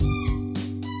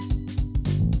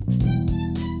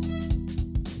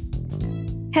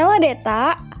Hello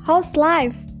Deta, how's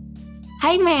life?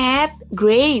 Hi Matt,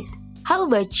 great. How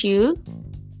about you?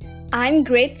 I'm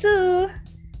great too.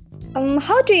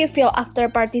 How do you feel after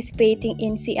participating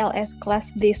in CLS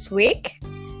class this week?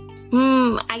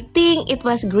 I think it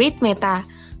was great Meta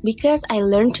because I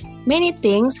learned many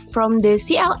things from the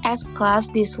CLS class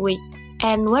this week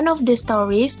and one of the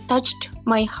stories touched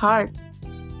my heart.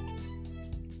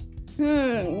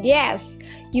 Yes,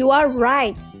 you are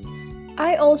right.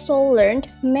 I also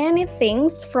learned many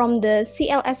things from the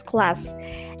CLS class,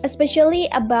 especially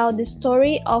about the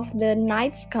story of the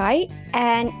night sky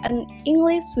and an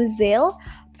English whistle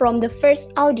from the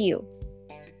first audio.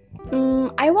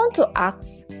 I want to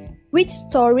ask, which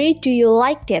story do you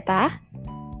like, Deta?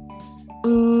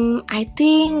 I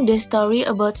think the story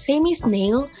about Semi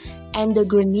Snail and the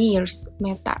Greniers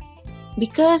Meta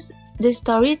because the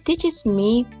story teaches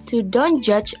me to don't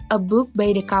judge a book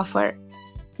by the cover.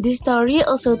 This story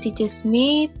also teaches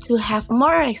me to have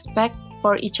more respect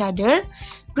for each other,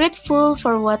 grateful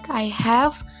for what I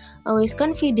have, always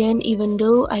confident even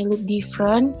though I look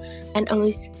different, and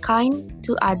always kind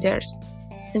to others.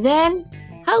 Then,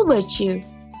 how about you?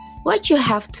 What you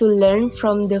have to learn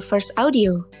from the first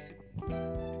audio?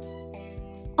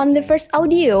 On the first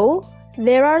audio,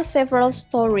 there are several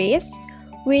stories,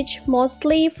 which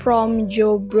mostly from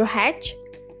Joe Bruhach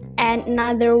and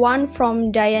another one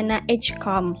from Diana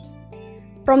Edgecombe.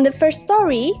 From the first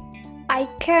story, I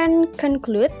can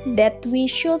conclude that we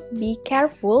should be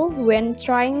careful when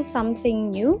trying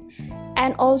something new,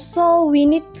 and also we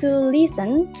need to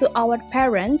listen to our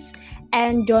parents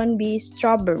and don't be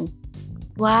stubborn.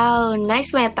 Wow,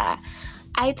 nice Meta.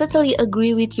 I totally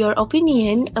agree with your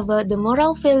opinion about the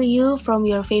moral value from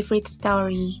your favorite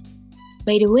story.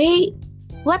 By the way,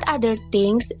 what other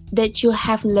things that you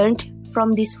have learned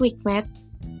from this week, Matt?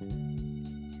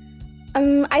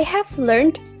 I have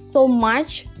learned so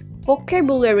much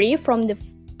vocabulary from the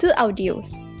two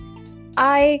audios.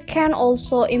 I can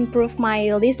also improve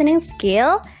my listening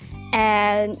skill,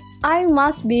 and I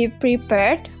must be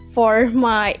prepared for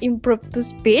my improved to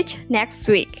speech next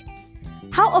week.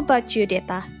 How about you,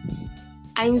 Deta?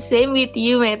 I'm same with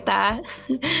you, Meta.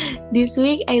 This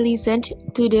week I listened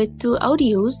to the two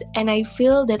audios and I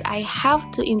feel that I have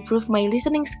to improve my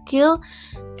listening skill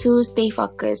to stay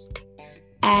focused.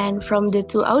 And from the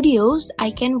two audios, I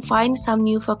can find some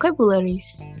new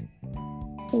vocabularies.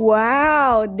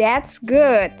 Wow, that's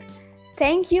good.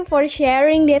 Thank you for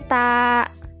sharing, Deta.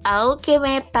 Okay,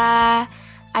 Meta.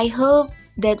 I hope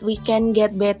that we can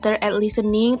get better at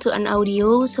listening to an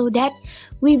audio so that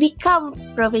we become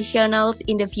professionals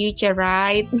in the future,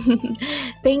 right?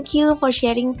 Thank you for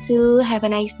sharing too. Have a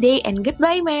nice day and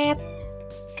goodbye, Matt.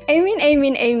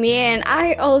 Amen.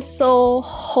 I also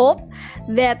hope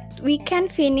that we can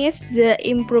finish the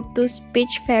improved to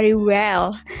speech very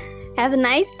well. Have a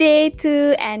nice day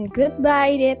too, and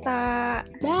goodbye, Deta.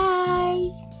 Bye.